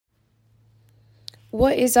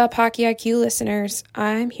What is up, Hockey IQ listeners?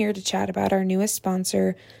 I'm here to chat about our newest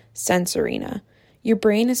sponsor, Sense Arena. Your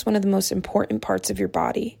brain is one of the most important parts of your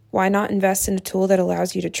body. Why not invest in a tool that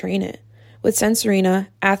allows you to train it? With Sense Arena,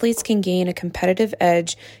 athletes can gain a competitive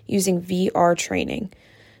edge using VR training.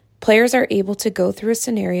 Players are able to go through a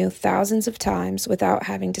scenario thousands of times without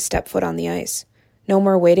having to step foot on the ice. No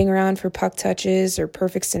more waiting around for puck touches or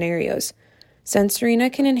perfect scenarios. Sense Arena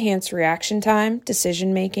can enhance reaction time,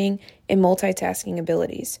 decision-making, and multitasking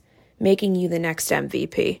abilities, making you the next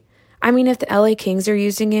MVP. I mean, if the LA Kings are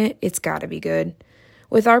using it, it's gotta be good.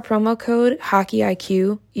 With our promo code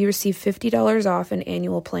HockeyIQ, you receive $50 off an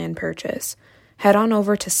annual plan purchase. Head on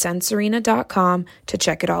over to sensearena.com to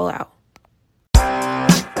check it all out.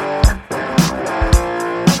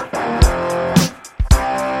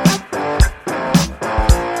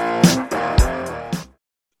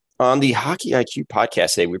 On the Hockey IQ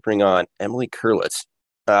podcast today, we bring on Emily Kurlitz.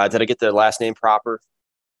 Did I get the last name proper?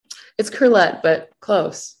 It's Curlette, but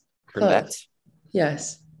close. Kurlette? Close.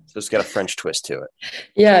 Yes. So it's got a French twist to it.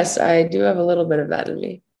 Yes, I do have a little bit of that in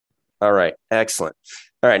me. All right. Excellent.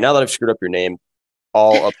 All right. Now that I've screwed up your name,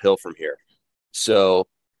 all uphill from here. So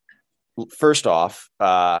first off,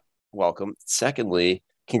 welcome. Secondly,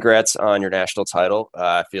 congrats on your national title.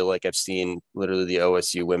 I feel like I've seen literally the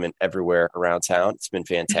OSU women everywhere around town. It's been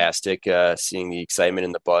fantastic seeing the excitement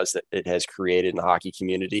and the buzz that it has created in the hockey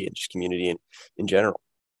community and just community in general.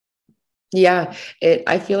 Yeah,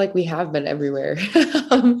 I feel like we have been everywhere.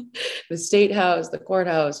 The State House, the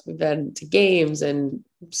courthouse, we've been to games and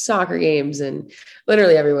soccer games and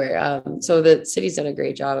literally everywhere. So the city's done a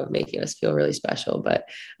great job of making us feel really special, but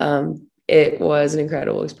it was an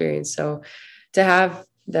incredible experience. So to have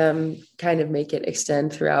them kind of make it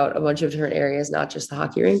extend throughout a bunch of different areas, not just the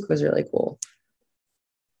hockey rink, was really cool.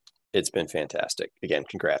 It's been fantastic. Again,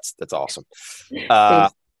 congrats. That's awesome.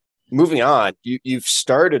 Thanks. Moving on, you've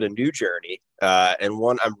started a new journey and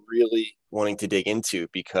one I'm really wanting to dig into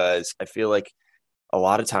because I feel like a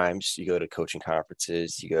lot of times you go to coaching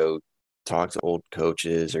conferences, you go talk to old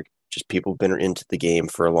coaches or just people who've been into the game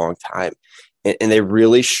for a long time, and they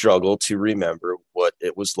really struggle to remember what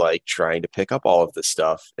it was like trying to pick up all of this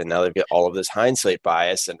stuff. And now they've got all of this hindsight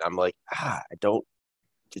bias. And I'm like,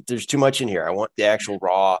 there's too much in here. I want the actual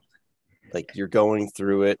raw, like you're going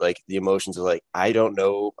through it, like the emotions are like, I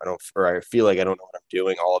feel like I don't know what I'm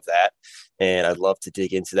doing, all of that. And I'd love to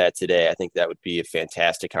dig into that today. I think that would be a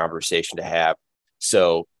fantastic conversation to have.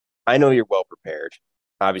 So I know you're well prepared.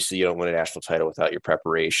 Obviously you don't win a national title without your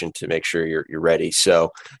preparation to make sure you're ready.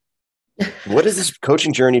 So what has this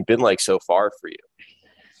coaching journey been like so far for you?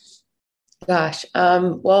 Gosh.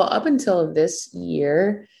 Well, up until this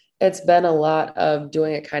year, it's been a lot of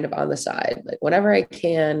doing it kind of on the side. Like whenever I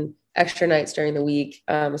can, extra nights during the week,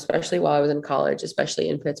 especially while I was in college, especially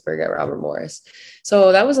in Pittsburgh at Robert Morris.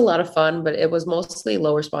 So that was a lot of fun, but it was mostly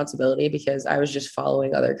low responsibility because I was just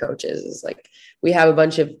following other coaches. It's like, we have a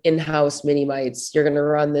bunch of in-house mini mites. You're going to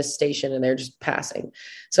run this station and they're just passing.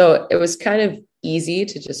 So it was kind of easy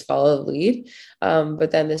to just follow the lead.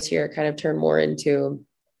 But then this year it kind of turned more into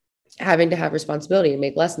having to have responsibility and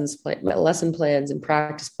make lesson plans and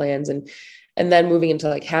practice plans and then moving into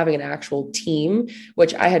like having an actual team,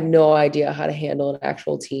 which I had no idea how to handle an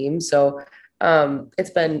actual team. So it's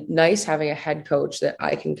been nice having a head coach that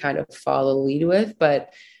I can kind of follow the lead with,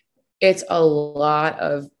 but it's a lot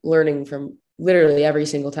of learning from literally every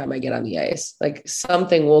single time I get on the ice. Like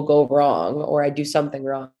something will go wrong or I do something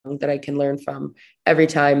wrong that I can learn from every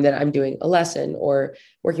time that I'm doing a lesson or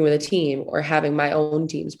working with a team or having my own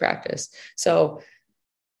team's practice. So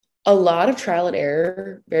a lot of trial and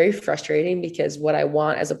error, very frustrating because what I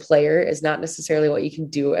want as a player is not necessarily what you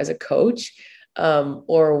can do as a coach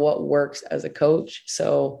or what works as a coach.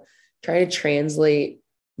 So trying to translate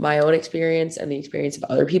my own experience and the experience of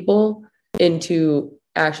other people into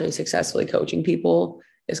actually successfully coaching people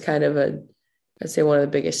is kind of I'd say one of the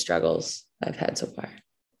biggest struggles I've had so far.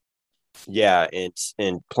 Yeah.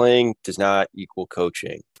 And playing does not equal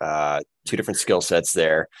coaching. Two different skill sets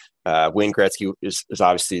there. Wayne Gretzky is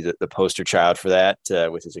obviously the poster child for that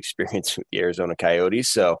with his experience with the Arizona Coyotes.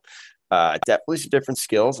 So definitely some different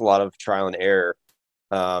skills, a lot of trial and error.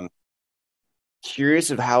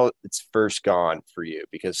 Curious of how it's first gone for you,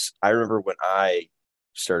 because I remember when I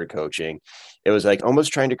started coaching, it was like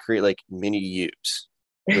almost trying to create like mini yous,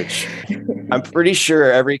 which I'm pretty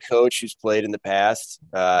sure every coach who's played in the past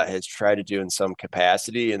has tried to do in some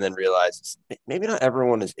capacity and then realizes maybe not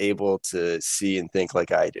everyone is able to see and think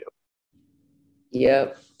like I do.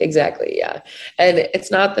 Yep, exactly. Yeah. And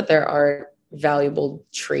it's not that there aren't valuable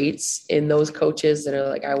traits in those coaches that are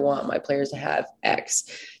like, I want my players to have X,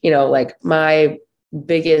 like my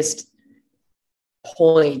biggest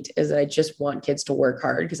point is that I just want kids to work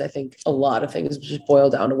hard, because I think a lot of things just boil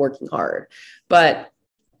down to working hard. But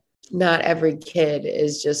not every kid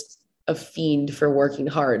is just a fiend for working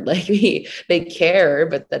hard like me. They care,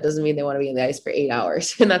 but that doesn't mean they want to be in the ice for 8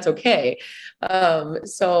 hours, and that's okay.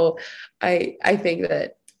 So I think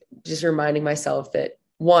that just reminding myself that,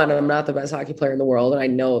 one, I'm not the best hockey player in the world, and I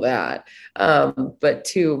know that. But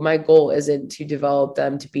two, my goal isn't to develop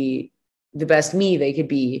them to be the best me they could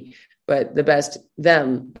be, but the best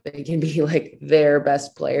them they can be, like their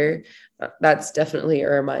best player. That's definitely a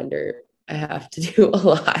reminder I have to do a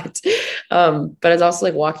lot. But it's also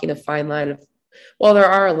like walking a fine line of, well, there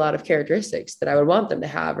are a lot of characteristics that I would want them to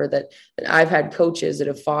have, or that I've had coaches that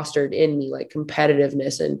have fostered in me, like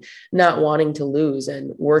competitiveness and not wanting to lose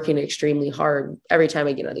and working extremely hard every time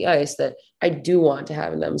I get on the ice, that I do want to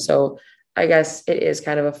have in them. So I guess it is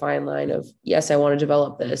kind of a fine line of, yes, I want to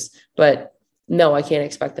develop this, but no, I can't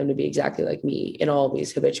expect them to be exactly like me in all of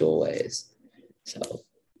these habitual ways. So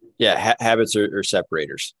yeah, habits are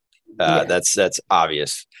separators. That's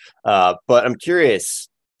obvious. But I'm curious,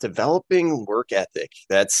 developing work ethic,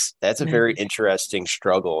 that's a very interesting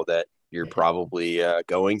struggle that you're probably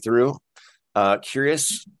going through.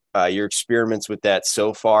 Curious your experiments with that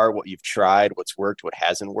so far, what you've tried, what's worked, what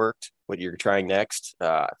hasn't worked, what you're trying next.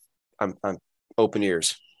 I'm open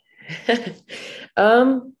ears.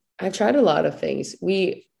 I've tried a lot of things.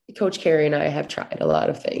 Coach Carey and I have tried a lot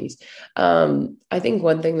of things. I think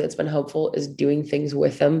one thing that's been helpful is doing things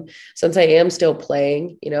with them. Since I am still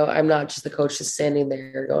playing, I'm not just the coach just standing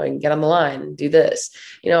there going, get on the line, do this.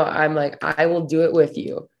 I'm like, I will do it with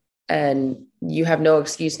you. And you have no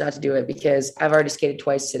excuse not to do it, because I've already skated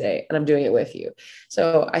twice today and I'm doing it with you.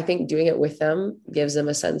 So I think doing it with them gives them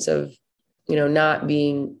a sense of, not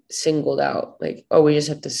being singled out, like, oh, we just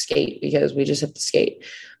have to skate because we just have to skate.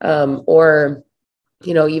 Or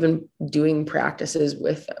even doing practices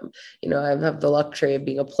with them. I have the luxury of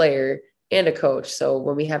being a player and a coach. So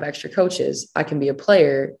when we have extra coaches, I can be a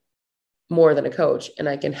player more than a coach, and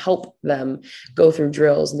I can help them go through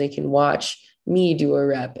drills, and they can watch me do a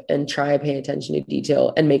rep and try to pay attention to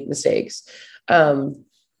detail and make mistakes.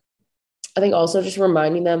 I think also just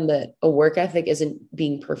reminding them that a work ethic isn't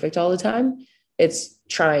being perfect all the time. It's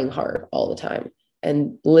trying hard all the time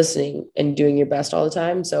and listening and doing your best all the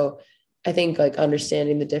time. So I think like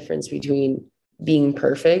understanding the difference between being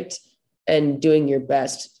perfect and doing your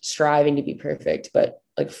best, striving to be perfect, but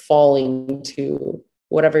like falling to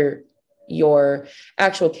whatever your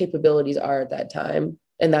actual capabilities are at that time.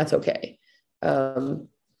 And that's okay. So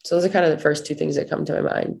those are kind of the first two things that come to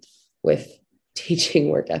my mind with teaching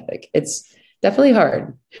work ethic. It's definitely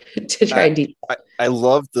hard to try and teach. I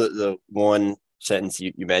love the one sentence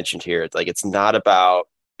you mentioned here. It's like, it's not about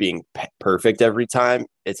being perfect every time.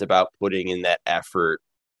 It's about putting in that effort,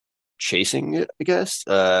 chasing it, I guess,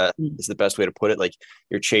 is the best way to put it. Like,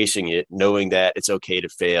 you're chasing it, knowing that it's okay to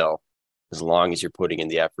fail as long as you're putting in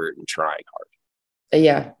the effort and trying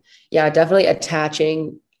hard. Yeah, definitely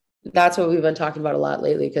attaching. That's what we've been talking about a lot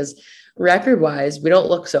lately, because record wise, we don't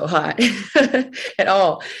look so hot at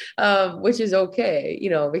all, which is okay,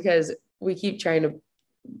 because we keep trying to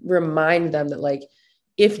remind them that, like,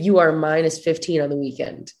 if you are minus 15 on the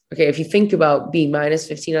weekend, okay, if you think about being minus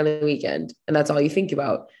 15 on the weekend and that's all you think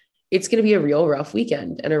about, it's going to be a real rough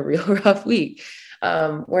weekend and a real rough week.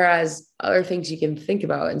 Whereas other things you can think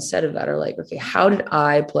about instead of that are like, okay, how did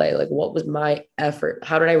I play? Like, what was my effort?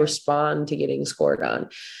 How did I respond to getting scored on?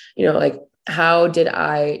 Like, how did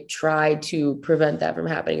I try to prevent that from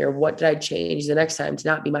happening? Or what did I change the next time to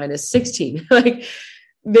not be minus 16? Like,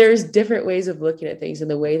 there's different ways of looking at things,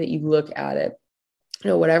 and the way that you look at it,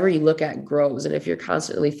 whatever you look at grows. And if you're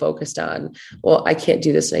constantly focused on, well, I can't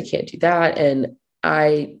do this and I can't do that, and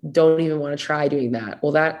I don't even want to try doing that,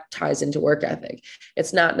 well, that ties into work ethic.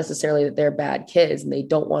 It's not necessarily that they're bad kids and they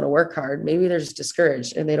don't want to work hard. Maybe they're just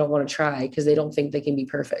discouraged and they don't want to try because they don't think they can be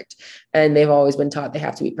perfect. And they've always been taught they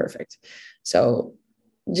have to be perfect. So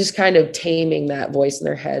just kind of taming that voice in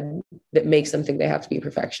their head that makes them think they have to be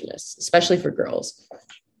perfectionists, especially for girls.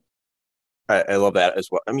 I love that as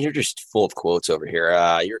well. I mean, you're just full of quotes over here.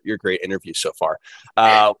 You're a great interview so far.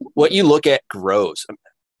 What you look at grows.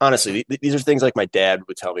 Honestly, these are things like my dad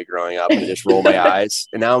would tell me growing up, and I just roll my eyes.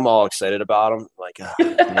 And now I'm all excited about them. I'm like,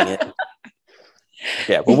 oh, dang it.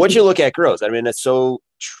 Yeah, but what you look at grows. I mean, it's so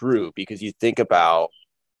true, because you think about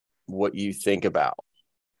what you think about.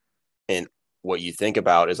 And what you think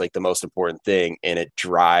about is like the most important thing. And it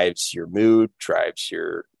drives your mood, drives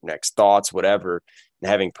your next thoughts, whatever. And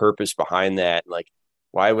having purpose behind that, like,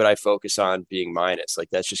 why would I focus on being minus? Like,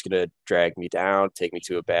 that's just going to drag me down, take me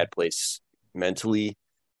to a bad place mentally,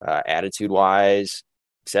 attitude wise,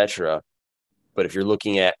 etc. But if you're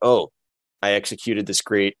looking at, oh, I executed this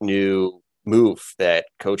great new move that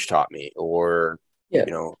coach taught me, or, Yeah.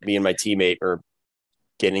 me and my teammate are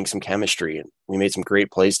getting some chemistry and we made some great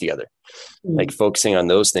plays together. Like focusing on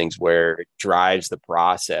those things where it drives the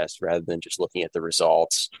process rather than just looking at the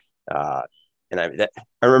results. And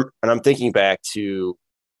I'm thinking back to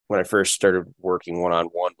when I first started working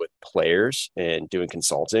one-on-one with players and doing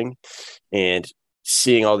consulting and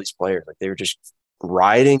seeing all these players, like they were just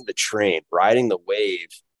riding the train, riding the wave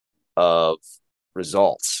of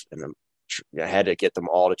results. And I had to get them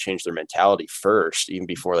all to change their mentality first, even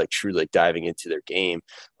before like truly like diving into their game,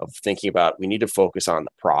 of thinking about, we need to focus on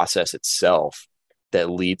the process itself that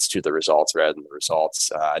leads to the results rather than the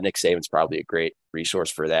results. Nick Saban's probably a great resource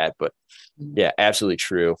for that, but yeah, absolutely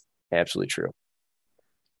true. Absolutely true.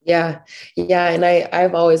 Yeah. Yeah. And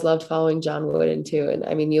I've always loved following John Wooden too. And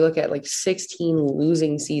I mean, you look at like 16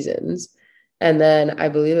 losing seasons, and then I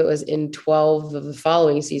believe it was in 12 of the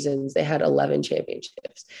following seasons, they had 11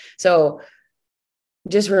 championships. So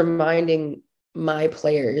just reminding my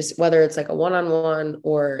players, whether it's like a one-on-one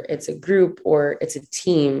or it's a group or it's a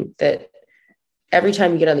team, that every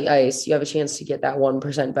time you get on the ice, you have a chance to get that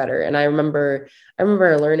 1% better. And I remember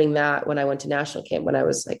learning that when I went to national camp when I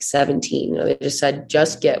was like 17. They just said,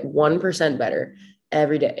 just get 1% better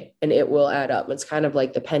every day and it will add up. It's kind of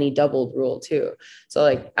like the penny doubled rule too. So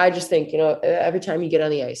like, I just think, every time you get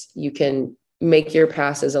on the ice, you can make your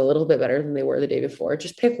passes a little bit better than they were the day before.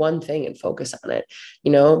 Just pick one thing and focus on it,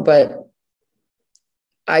 but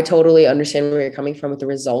I totally understand where you're coming from with the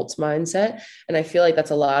results mindset. And I feel like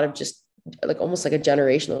that's a lot of just like almost like a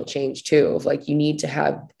generational change too, of like, you need to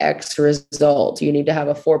have X result. You need to have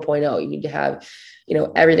a 4.0. You need to have,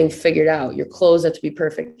 everything figured out. Your clothes have to be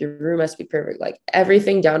perfect. Your room has to be perfect. Like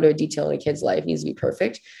everything down to a detail in a kid's life needs to be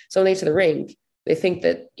perfect. So when they get to the rink, they think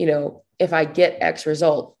that, if I get X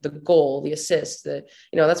result, the goal, the assist,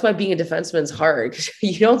 that's why being a defenseman is hard, because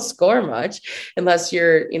you don't score much unless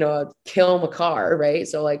you're, a Kill McCarr, right?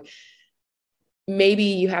 So like, maybe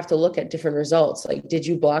you have to look at different results. Like, did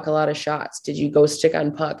you block a lot of shots? Did you go stick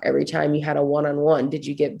on puck every time you had a one-on-one? Did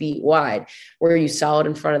you get beat wide? Were you solid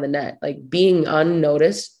in front of the net? Like, being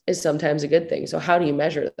unnoticed is sometimes a good thing. So how do you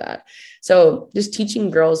measure that? So just teaching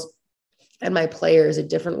girls and my players a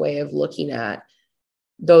different way of looking at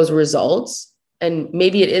those results. And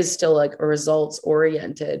maybe it is still like a results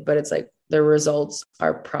oriented, but it's like the results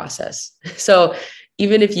are process. So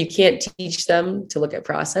even if you can't teach them to look at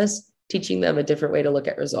process, teaching them a different way to look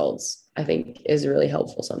at results, I think, is really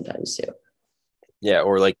helpful sometimes too. Yeah.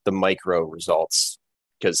 Or like the micro results,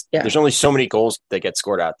 because there's only so many goals that get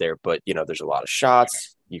scored out there, but there's a lot of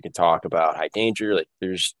shots. You can talk about high danger. Like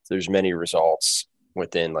there's many results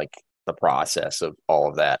within like the process of all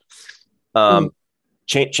of that.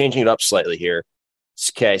 Changing it up slightly here.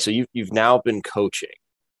 Okay. So you've now been coaching,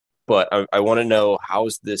 but I want to know, how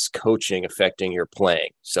is this coaching affecting your playing?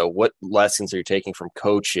 So what lessons are you taking from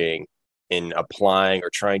coaching in applying or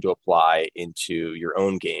trying to apply into your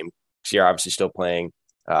own game? Because you're obviously still playing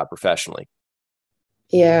professionally.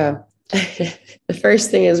 Yeah. The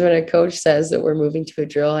first thing is when a coach says that we're moving to a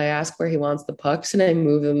drill, I ask where he wants the pucks and I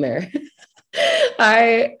move them there.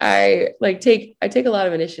 I take a lot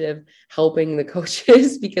of initiative helping the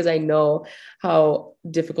coaches because I know how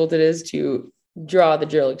difficult it is to draw the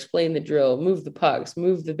drill, explain the drill, move the pucks,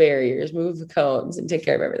 move the barriers, move the cones, and take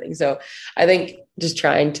care of everything. So I think just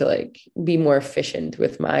trying to like be more efficient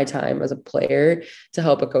with my time as a player to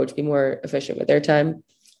help a coach be more efficient with their time,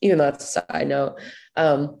 even though that's a side note.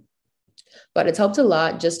 But it's helped a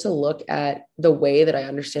lot just to look at the way that I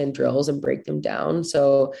understand drills and break them down.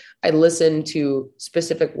 So I listen to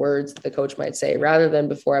specific words that the coach might say, rather than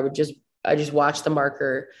before I just watch the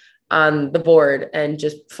marker on the board and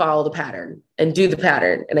just follow the pattern and do the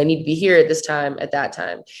pattern. And I need to be here at this time, at that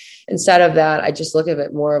time. Instead of that, I just look at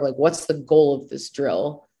it more of like, what's the goal of this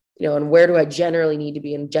drill? And where do I generally need to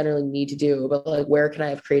be and generally need to do, but like, where can I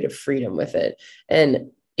have creative freedom with it?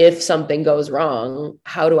 And if something goes wrong,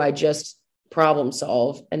 how do I just problem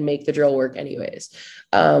solve and make the drill work anyways?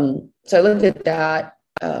 So I look at that.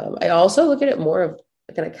 I also look at it more of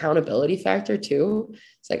like an accountability factor too.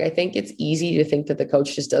 It's like, I think it's easy to think that the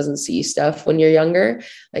coach just doesn't see stuff when you're younger.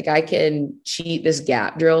 Like, I can cheat this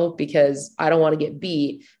gap drill because I don't want to get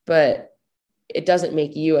beat, but it doesn't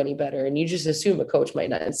make you any better. And you just assume a coach might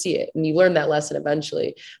not see it. And you learn that lesson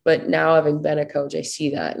eventually. But now, having been a coach, I see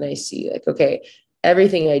that and I see like, okay,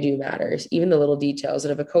 everything I do matters, even the little details.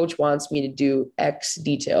 And if a coach wants me to do X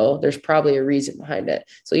detail, there's probably a reason behind it.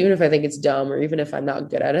 So even if I think it's dumb, or even if I'm not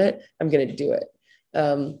good at it, I'm going to do it.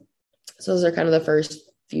 So those are kind of the first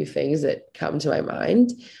few things that come to my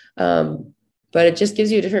mind. but it just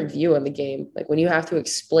gives you a different view on the game. Like when you have to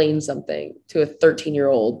explain something to a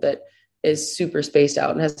 13-year-old that is super spaced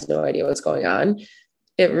out and has no idea what's going on,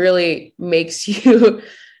 it really makes you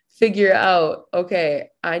figure out, okay,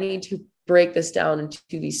 I need to break this down into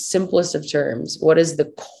the simplest of terms. What is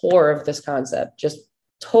the core of this concept? Just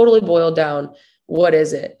totally boiled down. What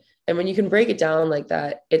is it? And when you can break it down like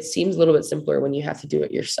that, it seems a little bit simpler when you have to do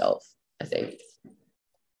it yourself, I think.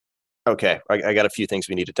 Okay, I got a few things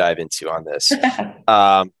we need to dive into on this.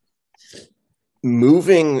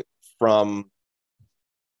 Moving from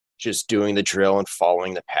just doing the drill and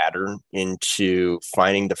following the pattern into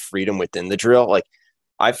finding the freedom within the drill, like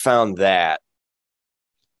I found that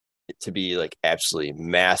to be like absolutely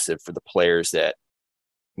massive for the players that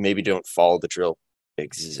maybe don't follow the drill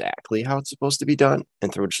exactly how it's supposed to be done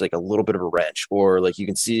and throw just like a little bit of a wrench, or like you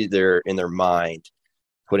can see they're in their mind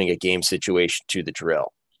putting a game situation to the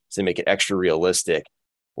drill to make it extra realistic,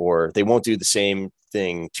 or they won't do the same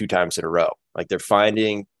thing 2 times in a row. Like they're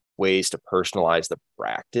finding ways to personalize the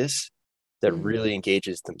practice that really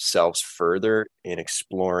engages themselves further in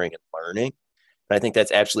exploring and learning. And I think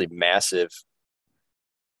that's absolutely massive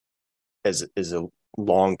as a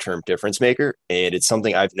long-term difference maker. And it's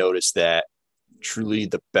something I've noticed that truly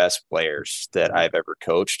the best players that I've ever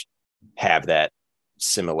coached have that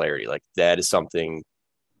similarity. Like that is something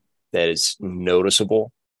that is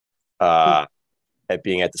noticeable at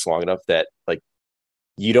being at this long enough, that like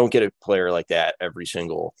you don't get a player like that every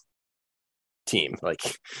single team.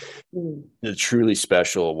 Like the truly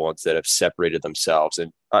special ones that have separated themselves,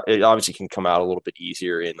 and it obviously can come out a little bit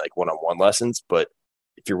easier in like one-on-one lessons, but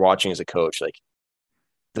if you're watching as a coach, like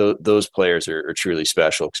those players are truly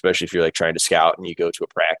special, especially if you're like trying to scout and you go to a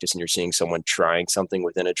practice and you're seeing someone trying something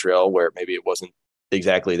within a drill where maybe it wasn't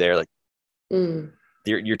exactly there. Like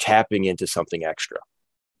you're tapping into something extra.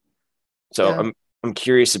 So yeah. I'm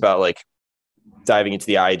curious about like diving into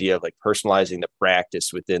the idea of like personalizing the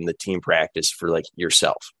practice within the team practice for like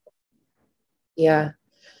yourself. Yeah.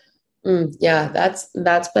 Yeah.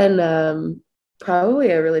 That's been probably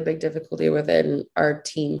a really big difficulty within our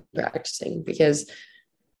team practicing, because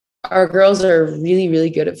our girls are really,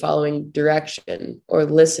 really good at following direction or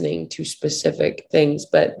listening to specific things,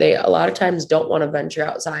 but they a lot of times don't want to venture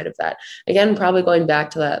outside of that. Again, probably going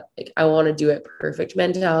back to that, like, I want to do it perfect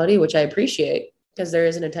mentality, which I appreciate because there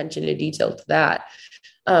is an attention to detail to that.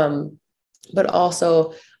 But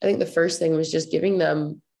also, I think the first thing was just giving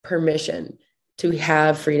them permission to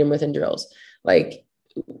have freedom within drills. Like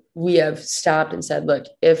we have stopped and said, look,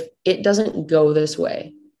 if it doesn't go this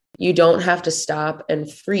way, you don't have to stop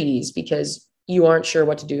and freeze because you aren't sure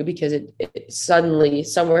what to do, because it suddenly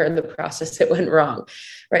somewhere in the process it went wrong,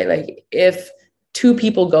 right? Like if 2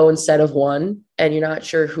 people go instead of 1 and you're not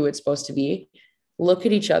sure who it's supposed to be, look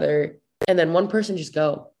at each other and then one person just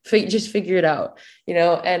go, just figure it out, you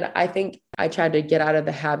know? And I think I tried to get out of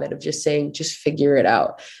the habit of just saying, just figure it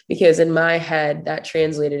out, because in my head that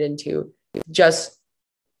translated into just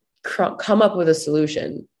come up with a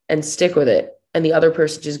solution and stick with it, and the other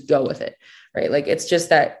person just go with it, right? Like it's just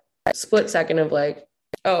that split second of like,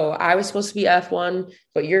 oh, I was supposed to be F1,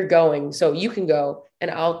 but you're going, so you can go and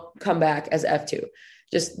I'll come back as F2.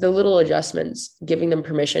 Just the little adjustments, giving them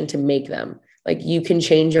permission to make them. Like you can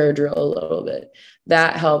change our drill a little bit.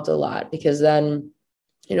 That helped a lot, because then,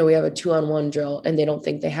 you know, we have a 2-on-1 drill and they don't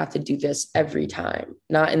think they have to do this every time,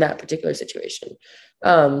 not in that particular situation.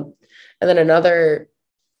 And then another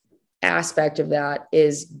aspect of that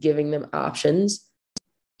is giving them options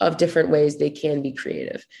of different ways they can be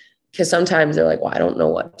creative, because sometimes they're like, well, I don't know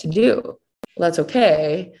what to do. Well, that's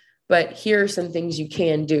okay, but here are some things you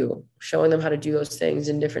can do, showing them how to do those things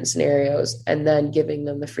in different scenarios, and then giving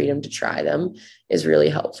them the freedom to try them is really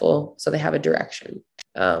helpful, so they have a direction.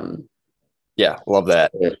 Yeah, love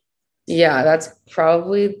that. Yeah, that's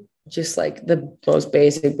probably just like the most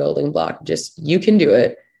basic building block. Just, you can do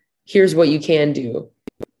it, here's what you can do,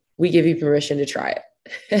 we give you permission to try it.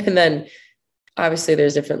 And then obviously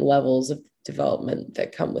there's different levels of development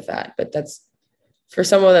that come with that. But that's for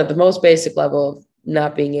someone at the most basic level of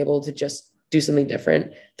not being able to just do something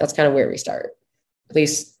different. That's kind of where we start. At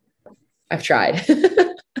least I've tried.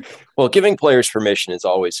 Well, giving players permission is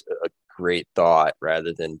always a great thought,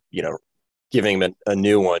 rather than, you know, giving them a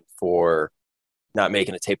new one for not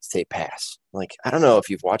making a tape-to-tape pass. Like, I don't know if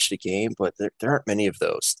you've watched a game, but there aren't many of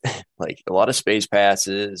those. Like a lot of space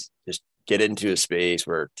passes, just get into a space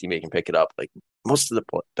where a teammate can pick it up. Like most of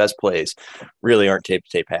the best plays really aren't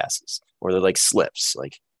tape-to-tape passes, or they're like slips.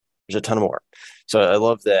 Like there's a ton more. So I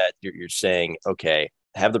love that you're saying, okay,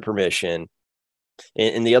 have the permission.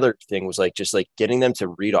 And the other thing was like, just like getting them to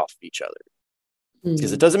read off of each other,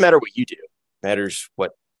 because it doesn't matter what you do. It matters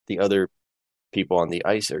what the other people on the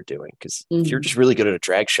ice are doing. Because if you're Mhm. just really good at a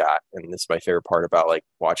drag shot, and this is my favorite part about like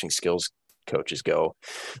watching skills coaches go,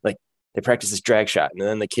 like they practice this drag shot, and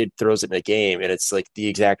then the kid throws it in a game, and it's like the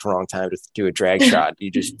exact wrong time to do a drag shot.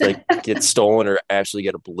 You just like get stolen or actually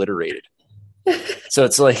get obliterated. So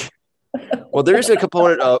it's like, well, there's a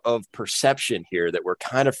component of perception here that we're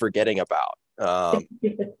kind of forgetting about.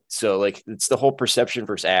 So like it's the whole perception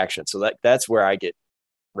versus action. So that's where I get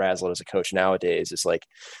razzled as a coach nowadays. Is like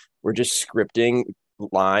we're just scripting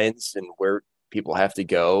lines and where people have to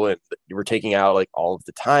go, and we're taking out like all of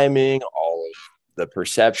the timing, all of the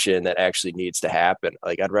perception that actually needs to happen.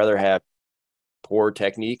 Like I'd rather have poor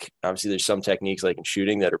technique. Obviously, there's some techniques like in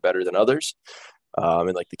shooting that are better than others,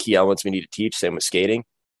 and like the key elements we need to teach. Same with skating,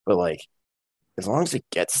 but like as long as it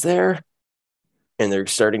gets there and they're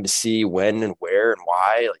starting to see when and where and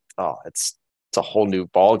why, like, oh, it's a whole new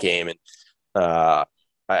ball game. And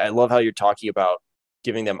I love how you're talking about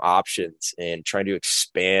giving them options and trying to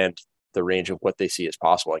expand the range of what they see as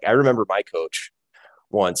possible. Like I remember my coach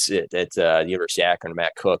once at the University of Akron,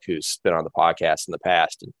 Matt Cook, who's been on the podcast in the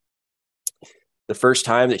past. And the first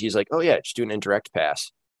time that he's like, oh yeah, just do an indirect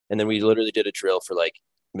pass. And then we literally did a drill for like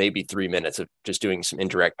maybe 3 minutes of just doing some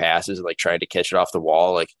indirect passes and like trying to catch it off the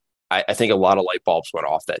wall. Like I think a lot of light bulbs went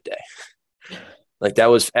off that day. Like that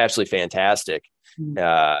was absolutely fantastic.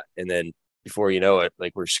 And then before you know it,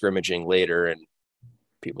 like we're scrimmaging later and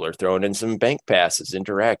people are throwing in some bank passes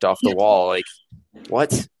indirect off the wall. Like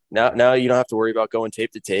what? Now you don't have to worry about going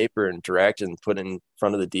tape to tape or in direct and put in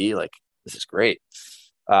front of the D. Like this is great.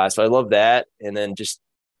 So I love that. And then just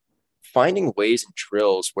finding ways and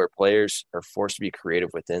drills where players are forced to be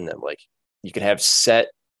creative within them. Like you could have set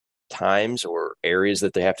times or areas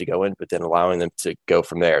that they have to go in, but then allowing them to go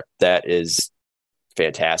from there. That is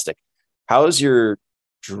fantastic. How has your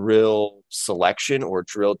drill selection or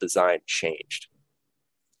drill design changed?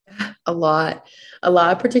 A lot,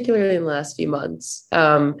 particularly in the last few months.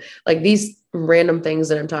 Like these random things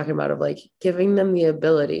that I'm talking about of like giving them the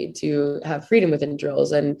ability to have freedom within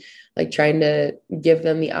drills and like trying to give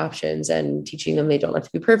them the options and teaching them they don't have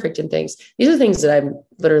to be perfect in things. These are things that I've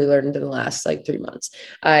literally learned in the last like 3 months.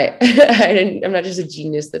 I'm not just a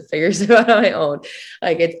genius that figures it out on my own.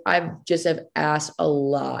 I've just have asked a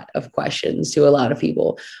lot of questions to a lot of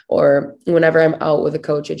people, or whenever I'm out with a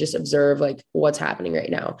coach, I just observe like what's happening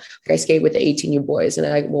right now. Like I skate with the 18U boys and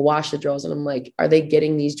I will watch the drills and I'm like, are they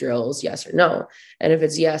getting these drills? Yes or no? And if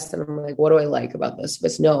it's yes, then I'm like, what do I like about this? If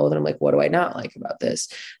it's no, then I'm like, what do I not like about this?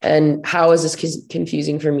 And how is this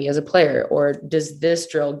confusing for me as a player? Or does this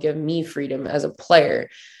drill give me freedom as a player?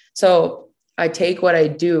 So I take what I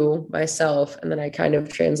do myself and then I kind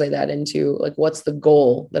of translate that into like, what's the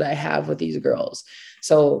goal that I have with these girls?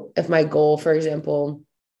 So if my goal, for example,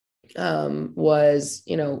 was,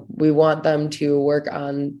 we want them to work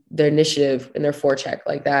on their initiative and their forecheck,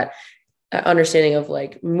 like that understanding of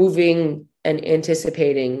like moving and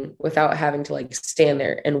anticipating without having to like stand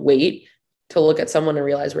there and wait to look at someone and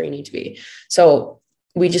realize where you need to be. So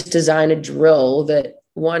we just design a drill that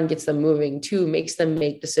one gets them moving, two makes them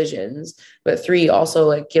make decisions, but three also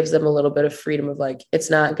like gives them a little bit of freedom of like, it's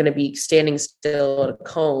not going to be standing still at a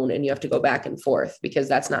cone and you have to go back and forth because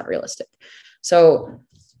that's not realistic. So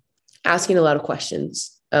asking a lot of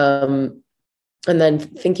questions, and then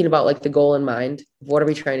thinking about like the goal in mind, what are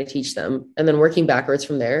we trying to teach them? And then working backwards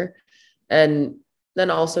from there. And then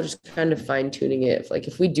also just kind of fine tuning it.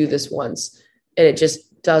 If we do this once and it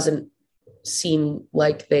just doesn't seem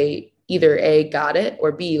like they either A, got it,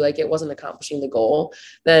 or B, like it wasn't accomplishing the goal,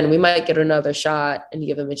 then we might get another shot and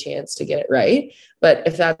give them a chance to get it right. But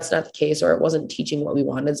if that's not the case, or it wasn't teaching what we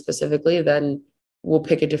wanted specifically, then we'll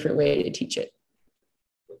pick a different way to teach it.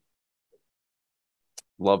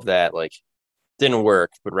 Love that. Like didn't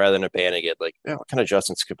work, but rather than abandoning it, like what kind of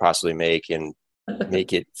adjustments could possibly make and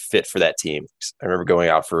make it fit for that team. I remember going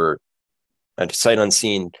out for a sight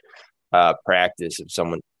unseen practice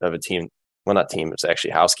of a team. Well, not team, it was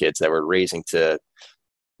actually house kids that were raising to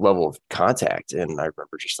level of contact. And I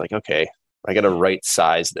remember just like, okay, I got to right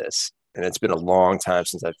size this. And it's been a long time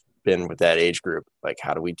since I've been with that age group. Like,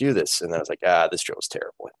 how do we do this? And then I was like, this drill is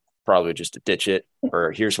terrible. Probably just to ditch it,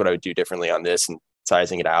 or here's what I would do differently on this, and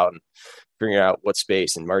sizing it out and figuring out what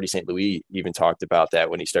space. And Marty St. Louis even talked about that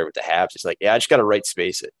when he started with the halves. He's like, I just got to right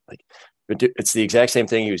space it. Like, it's the exact same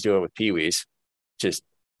thing he was doing with Pee Wees, just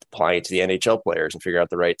applying it to the NHL players and figure out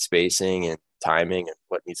the right spacing and timing and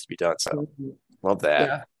what needs to be done. So love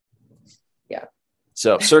that. Yeah.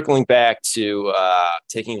 So circling back to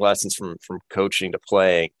taking lessons from coaching to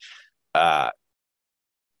playing,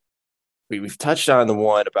 we've touched on the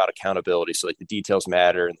one about accountability. So like the details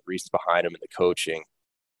matter and the reasons behind them and the coaching.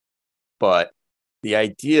 But the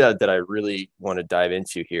idea that I really want to dive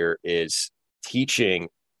into here is teaching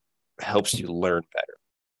helps you learn better.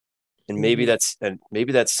 And maybe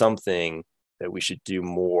that's something that we should do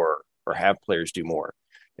more or have players do more.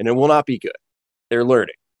 And it will not be good. They're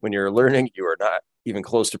learning. When you're learning, you are not even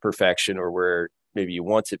close to perfection or where maybe you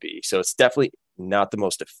want to be. So it's definitely not the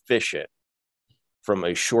most efficient from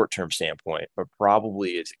a short-term standpoint, but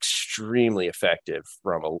probably is extremely effective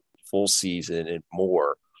from a full season and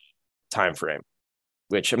more time frame,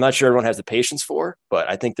 which I'm not sure everyone has the patience for, but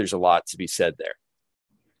I think there's a lot to be said there.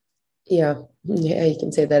 Yeah, you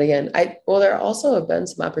can say that again. There also have been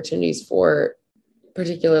some opportunities for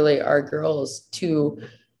particularly our girls to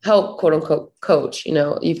help quote unquote coach.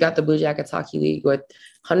 You've got the Blue Jackets Hockey League with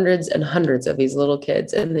hundreds and hundreds of these little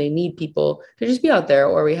kids, and they need people to just be out there.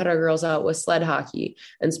 Or we had our girls out with sled hockey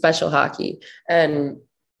and special hockey. And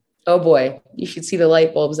oh boy, you should see the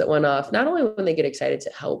light bulbs that went off, not only when they get excited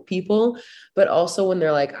to help people, but also when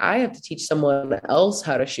they're like, I have to teach someone else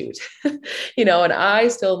how to shoot, and I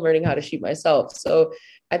still am learning how to shoot myself. So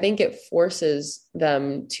I think it forces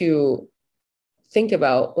them to think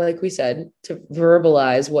about, like we said, to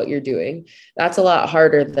verbalize what you're doing. That's a lot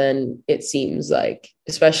harder than it seems like,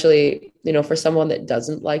 especially, for someone that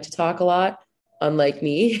doesn't like to talk a lot, unlike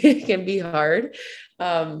me, it can be hard.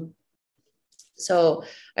 So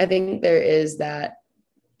I think there is that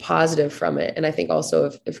positive from it. And I think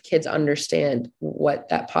also if kids understand what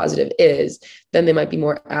that positive is, then they might be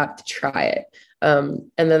more apt to try it.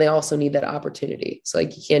 And then they also need that opportunity. So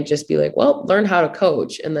like, you can't just be like, well, learn how to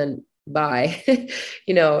coach and then bye.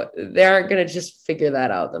 They aren't going to just figure that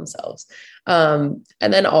out themselves. And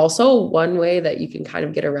then also one way that you can kind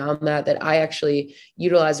of get around that I actually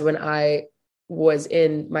utilized when I was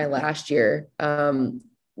in my last year,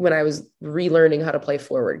 when I was relearning how to play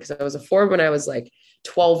forward, because I was a forward when I was like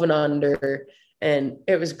 12 and under, and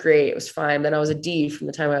it was great. It was fine. Then I was a D from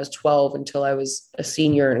the time I was 12 until I was a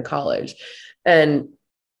senior in college. And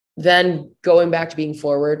then going back to being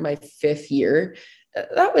forward my 5th year,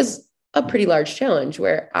 that was a pretty large challenge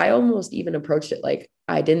where I almost even approached it like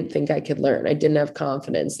I didn't think I could learn. I didn't have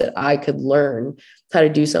confidence that I could learn how to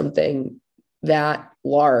do something that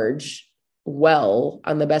large well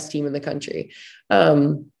on the best team in the country.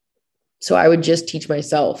 So I would just teach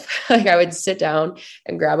myself. Like I would sit down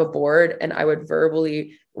and grab a board and I would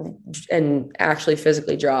verbally and actually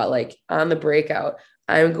physically draw, like on the breakout,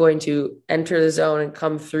 I'm going to enter the zone and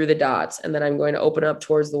come through the dots. And then I'm going to open up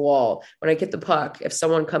towards the wall. When I get the puck, if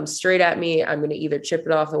someone comes straight at me, I'm going to either chip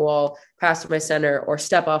it off the wall, pass to my center, or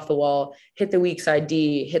step off the wall, hit the weak side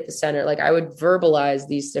D, hit the center. Like I would verbalize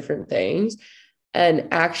these different things and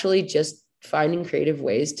actually just finding creative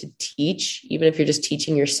ways to teach, even if you're just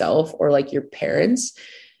teaching yourself or like your parents,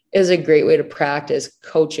 is a great way to practice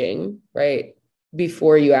coaching, right?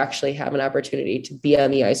 Before you actually have an opportunity to be on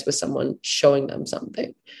the ice with someone showing them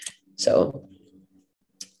something. So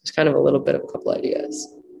it's kind of a little bit of a couple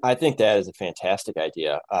ideas. I think that is a fantastic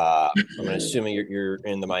idea. I'm assuming you're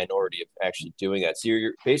in the minority of actually doing that. So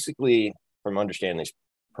you're basically, from understanding this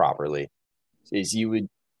properly, is you would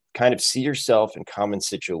kind of see yourself in common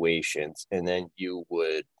situations, and then you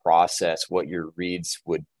would process what your reads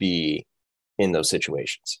would be in those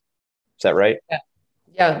situations. Is that right?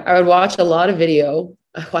 Yeah. I would watch a lot of video.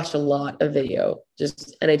 I watched a lot of video,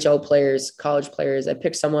 just NHL players, college players. I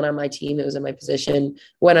picked someone on my team that was in my position,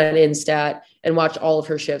 went on Instat and watched all of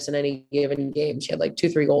her shifts in any given game. She had like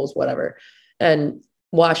 2-3 goals, whatever, and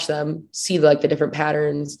watch them, see like the different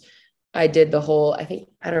patterns. I did the whole, I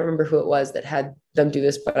don't remember who it was that had them do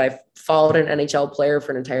this, but I followed an NHL player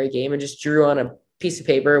for an entire game and just drew on a piece of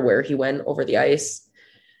paper where he went over the ice.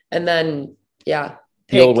 And then,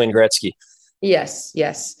 the old Wayne Gretzky. Yes.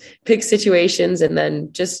 Pick situations. And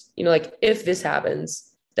then just, like if this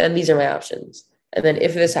happens, then these are my options. And then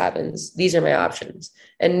if this happens, these are my options.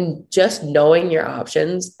 And just knowing your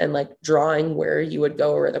options and like drawing where you would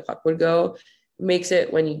go or where the puck would go makes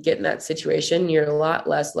it, when you get in that situation, you're a lot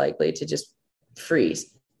less likely to just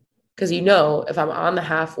freeze. Because if I'm on the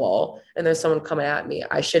half wall and there's someone coming at me,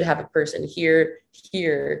 I should have a person here,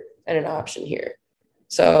 and an option here.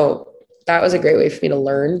 So that was a great way for me to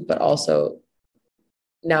learn, but also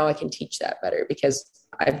now I can teach that better because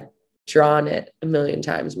I've drawn it a million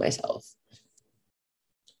times myself.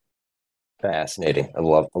 Fascinating. I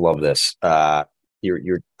love this.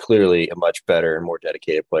 You're clearly a much better and more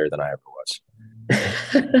dedicated player than I ever was.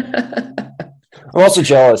 I'm also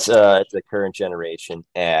jealous at the current generation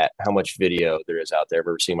at how much video there is out there. I've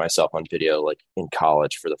ever seen myself on video, like in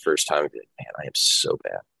college for the first time. I'd be like, man, I am so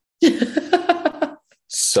bad.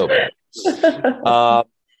 So bad.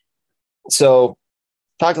 So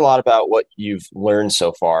talked a lot about what you've learned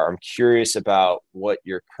so far. I'm curious about what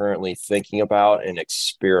you're currently thinking about and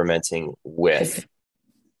experimenting with.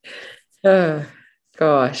 Uh,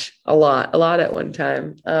 Gosh, a lot at one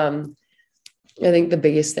time. I think the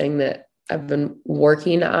biggest thing that I've been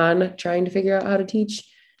working on trying to figure out how to teach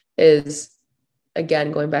is,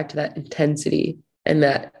 again, going back to that intensity and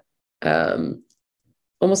that um,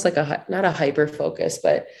 almost like not a hyper focus,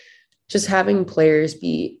 but just having players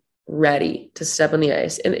be ready to step on the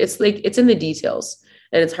ice. And it's like, it's in the details,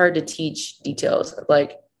 and it's hard to teach details.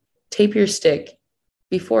 Like, tape your stick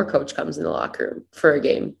before coach comes in the locker room for a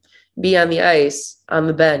game, be on the ice, on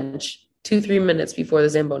the bench, 2-3 minutes before the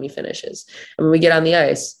Zamboni finishes. And when we get on the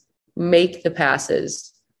ice, make the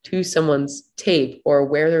passes to someone's tape or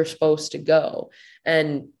where they're supposed to go,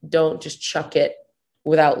 and don't just chuck it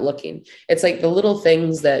without looking. It's like the little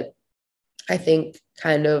things that I think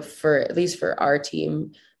kind of, for at least for our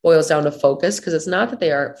team, boils down to focus, because it's not that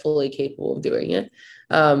they aren't fully capable of doing it.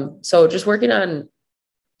 So just working on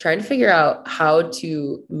trying to figure out how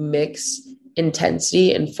to mix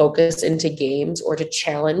intensity and focus into games, or to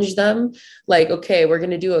challenge them. Like, okay, we're going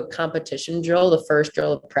to do a competition drill, the first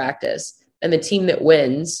drill of practice, and the team that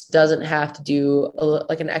wins doesn't have to do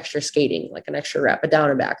like an extra skating, like an extra rep, a down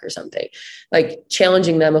and back or something. Like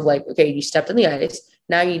challenging them of like, okay, you stepped on the ice.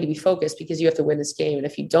 Now you need to be focused because you have to win this game. And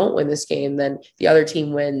if you don't win this game, then the other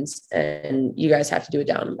team wins and you guys have to do a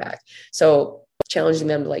down and back. So challenging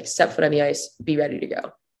them to like step foot on the ice, be ready to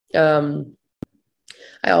go.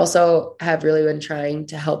 I also have really been trying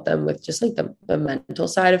to help them with just like the mental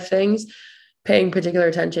side of things, paying particular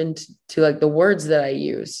attention to like the words that I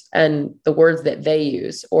use and the words that they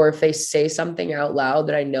use. Or if they say something out loud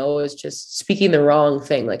that I know is just speaking the wrong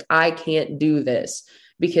thing, like I can't do this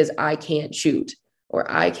because I can't shoot, or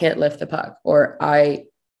I can't lift the puck, or I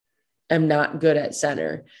am not good at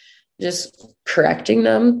center. Just correcting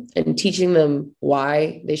them and teaching them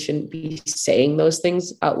why they shouldn't be saying those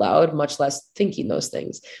things out loud, much less thinking those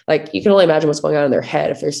things. Like, you can only imagine what's going on in their head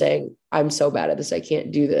if they're saying, I'm so bad at this, I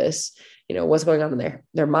can't do this. You know, what's going on in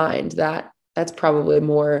their mind, that's probably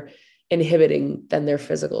more inhibiting than their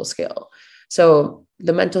physical skill. So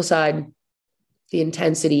the mental side, the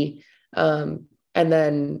intensity, and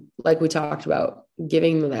then, like we talked about,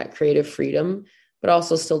 giving them that creative freedom, but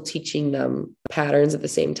also still teaching them patterns at the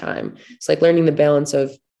same time. It's like learning the balance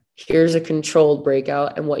of, here's a controlled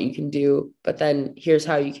breakout and what you can do, but then here's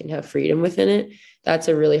how you can have freedom within it. That's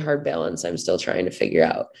a really hard balance I'm still trying to figure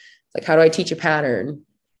out. Like, how do I teach a pattern,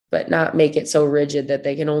 but not make it so rigid that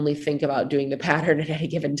they can only think about doing the pattern at any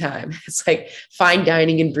given time? It's like fine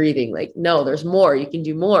dining and breathing. Like, no, there's more, you can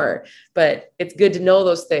do more, but it's good to know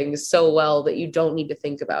those things so well that you don't need to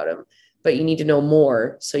think about them, but you need to know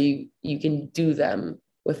more so you can do them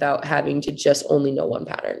without having to just only know one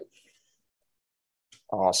pattern.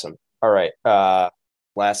 Awesome. All right.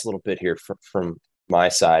 Last little bit here from my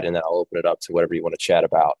side, and then I'll open it up to whatever you want to chat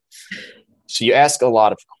about. So you ask a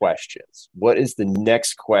lot of questions. What is the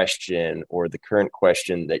next question or the current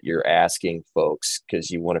question that you're asking folks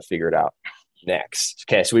because you want to figure it out next?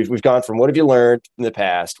 Okay, so we've gone from what have you learned in the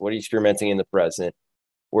past? What are you experimenting in the present?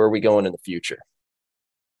 Where are we going in the future?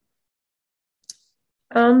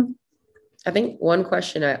 I think one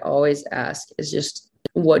question I always ask is just,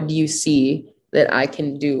 what do you see that I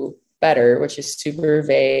can do better, which is super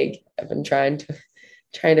vague. I've been trying to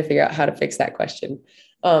figure out how to fix that question.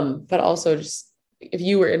 But also, just if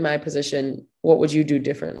you were in my position, what would you do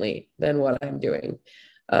differently than what I'm doing?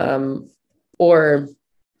 Or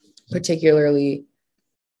particularly,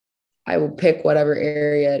 I will pick whatever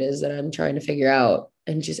area it is that I'm trying to figure out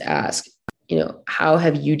and just ask, how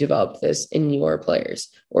have you developed this in your players?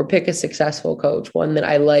 Or pick a successful coach, one that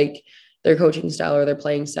I like their coaching style or their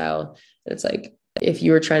playing style. And it's like, if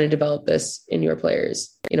you were trying to develop this in your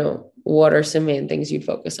players, what are some main things you'd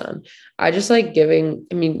focus on? I just like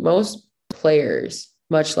most players,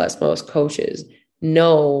 much less most coaches,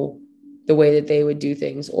 know the way that they would do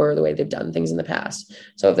things or the way they've done things in the past.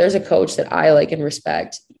 So if there's a coach that I like and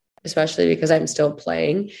respect, especially because I'm still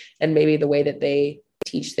playing and maybe the way that they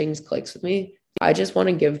teach things clicks with me, I just want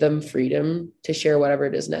to give them freedom to share whatever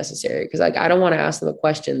it is necessary. Because I don't want to ask them a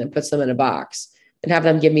question that puts them in a box and have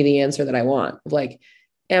them give me the answer that I want. Like,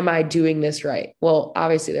 am I doing this right? Well,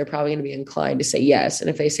 obviously they're probably going to be inclined to say yes. And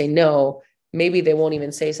if they say no, maybe they won't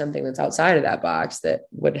even say something that's outside of that box that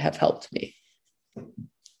would have helped me.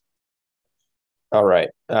 All right.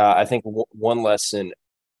 I think one lesson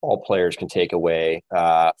all players can take away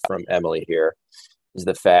from Emily here is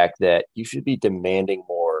the fact that you should be demanding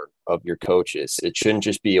more of your coaches. It shouldn't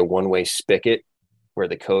just be a one-way spigot where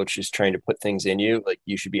the coach is trying to put things in you. Like,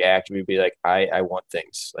 you should be actively be like, I want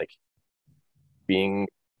things. Like, being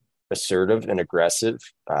assertive and aggressive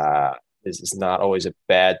is not always a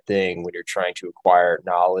bad thing when you're trying to acquire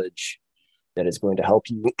knowledge that is going to help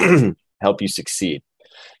you help you succeed.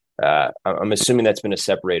 I'm assuming that's been a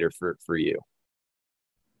separator for you.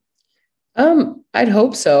 I'd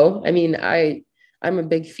hope so. I mean, I'm a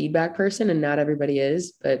big feedback person and not everybody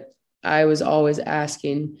is, but I was always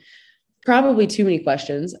asking probably too many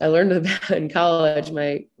questions. I learned in college,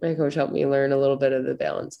 my coach helped me learn a little bit of the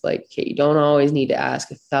balance. Like, okay, you don't always need to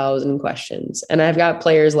ask 1,000 questions. And I've got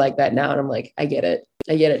players like that now. And I'm like, I get it.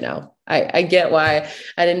 I get it now. I get why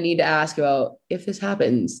I didn't need to ask about if this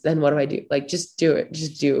happens, then what do I do? Like, just do it.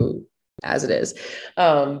 Just do as it is.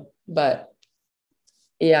 But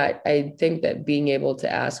yeah, I think that being able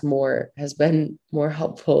to ask more has been more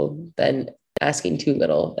helpful than asking too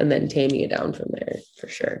little and then taming it down from there for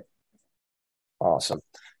sure. Awesome.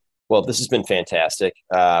 Well, this has been fantastic.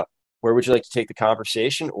 Where would you like to take the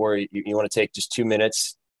conversation, or you want to take just 2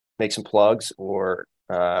 minutes, make some plugs, or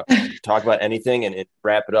talk about anything and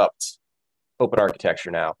wrap it up? It's open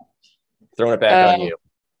architecture now. Throwing it back on you.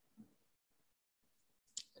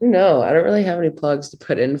 No, I don't really have any plugs to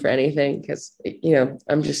put in for anything because,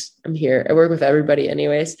 I'm here. I work with everybody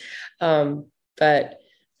anyways. But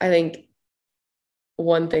I think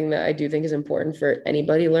one thing that I do think is important for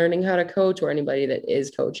anybody learning how to coach or anybody that is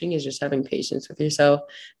coaching is just having patience with yourself,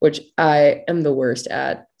 which I am the worst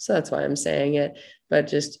at. So that's why I'm saying it. But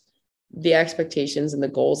just the expectations and the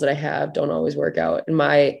goals that I have don't always work out. And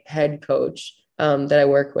my head coach that I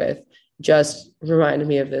work with just reminded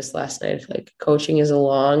me of this last night. Like, coaching is a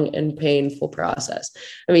long and painful process.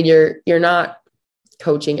 I mean, you're not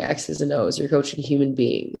coaching X's and O's, you're coaching human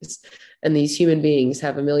beings. And these human beings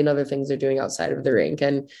have a million other things they're doing outside of the rink.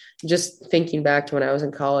 And just thinking back to when I was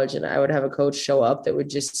in college and I would have a coach show up that would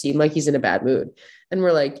just seem like he's in a bad mood. And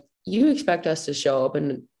we're like, you expect us to show up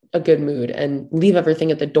in a good mood and leave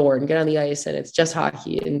everything at the door and get on the ice and it's just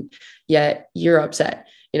hockey. And yet you're upset.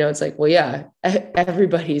 It's like, well, yeah,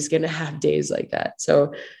 everybody's going to have days like that.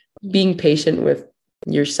 So being patient with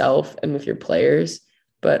yourself and with your players,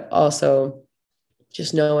 but also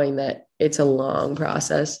just knowing that it's a long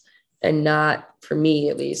process and not, for me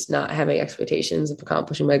at least, not having expectations of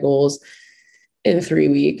accomplishing my goals in 3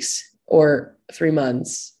 weeks or 3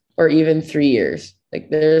 months or even 3 years. Like,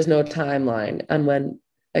 there's no timeline on when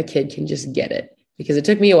a kid can just get it, because it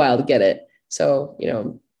took me a while to get it. So,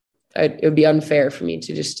 it would be unfair for me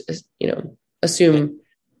to just, assume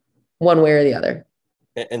one way or the other.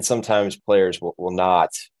 And sometimes players will not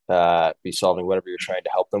be solving whatever you're trying to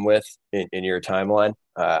help them with in your timeline.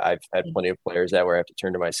 I've had plenty of players that where I have to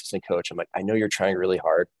turn to my assistant coach. I'm like, I know you're trying really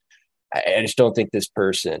hard. I just don't think this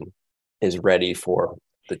person is ready for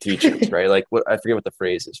the teachers, right? Like, I forget what the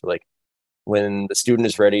phrase is. Like, when the student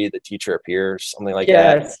is ready, the teacher appears, something like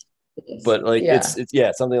that. But like,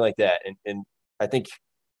 it's something like that. And I think,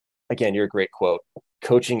 again, you're a great quote.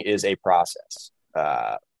 Coaching is a process.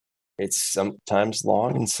 It's sometimes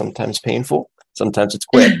long and sometimes painful. Sometimes it's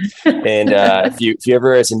quick. And if you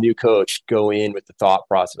ever, as a new coach, go in with the thought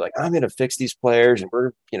process, like, I'm going to fix these players and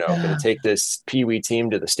we're, going to take this Pee Wee team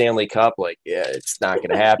to the Stanley Cup. Like, yeah, it's not going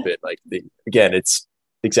to happen. Like, again, it's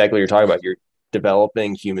exactly what you're talking about. You're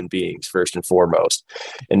developing human beings first and foremost,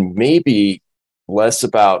 and maybe less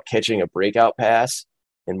about catching a breakout pass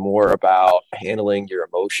and more about handling your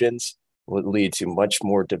emotions would lead to much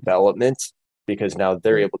more development, because now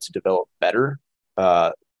they're able to develop better.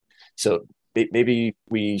 So maybe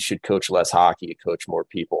we should coach less hockey and coach more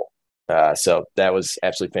people. So that was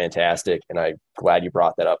absolutely fantastic. And I'm glad you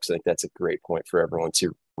brought that up, because I think that's a great point for everyone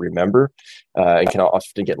to remember, and can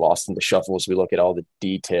often get lost in the shuffle as we look at all the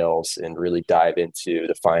details and really dive into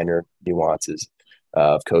the finer nuances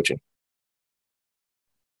of coaching.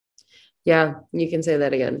 Yeah, you can say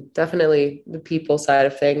that again. Definitely the people side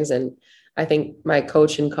of things. And I think my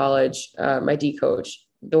coach in college, my D coach,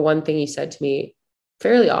 the one thing he said to me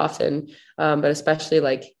fairly often, but especially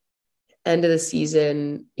like end of the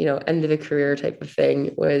season, end of the career type of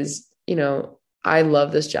thing was, I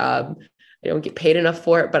love this job. I don't get paid enough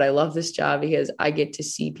for it, but I love this job because I get to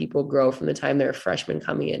see people grow from the time they're a freshman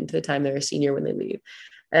coming in to the time they're a senior when they leave.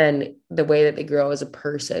 And the way that they grow as a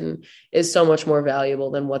person is so much more valuable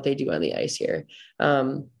than what they do on the ice here.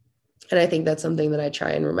 And I think that's something that I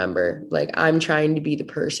try and remember. Like, I'm trying to be the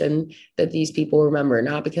person that these people remember,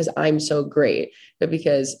 not because I'm so great, but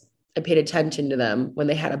because I paid attention to them when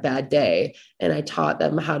they had a bad day and I taught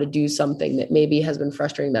them how to do something that maybe has been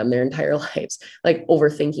frustrating them their entire lives, like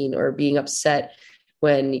overthinking or being upset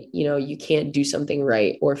when, you can't do something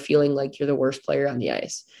right, or feeling like you're the worst player on the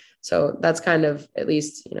ice. So that's kind of, at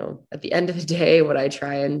least, at the end of the day, what I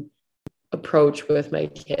try and approach with my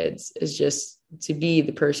kids is just to be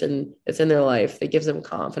the person that's in their life that gives them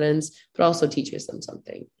confidence, but also teaches them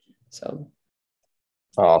something. So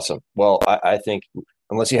awesome. Well, I think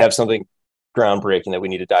unless you have something groundbreaking that we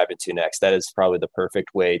need to dive into next, that is probably the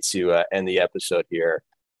perfect way to end the episode here.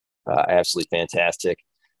 Absolutely fantastic.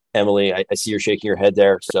 Emily, I see you're shaking your head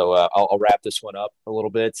there, so I'll wrap this one up a little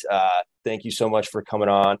bit. Thank you so much for coming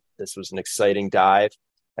on. This was an exciting dive,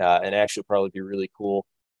 and actually probably be really cool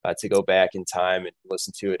to go back in time and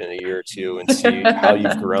listen to it in a year or two and see how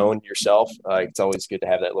you've grown yourself. It's always good to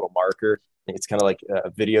have that little marker. I think it's kind of like a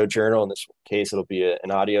video journal. In this case, it'll be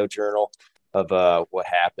an audio journal of what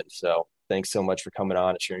happened. So thanks so much for coming on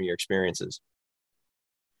and sharing your experiences.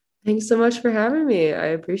 Thanks so much for having me. I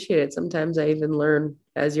appreciate it. Sometimes I even learn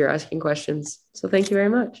as you're asking questions. So thank you very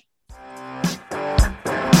much.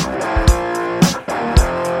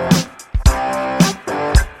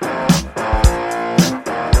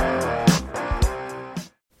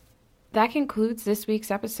 That concludes this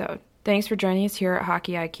week's episode. Thanks for joining us here at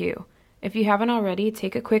Hockey IQ. If you haven't already,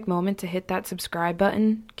 take a quick moment to hit that subscribe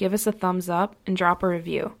button, give us a thumbs up, and drop a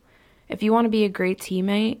review. If you want to be a great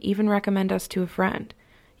teammate, even recommend us to a friend.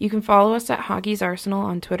 You can follow us at Hockey's Arsenal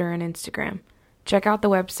on Twitter and Instagram. Check out the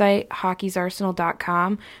website,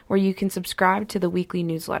 hockeysarsenal.com, where you can subscribe to the weekly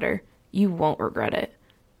newsletter. You won't regret it.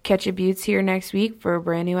 Catch your buttes here next week for a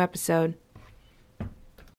brand new episode.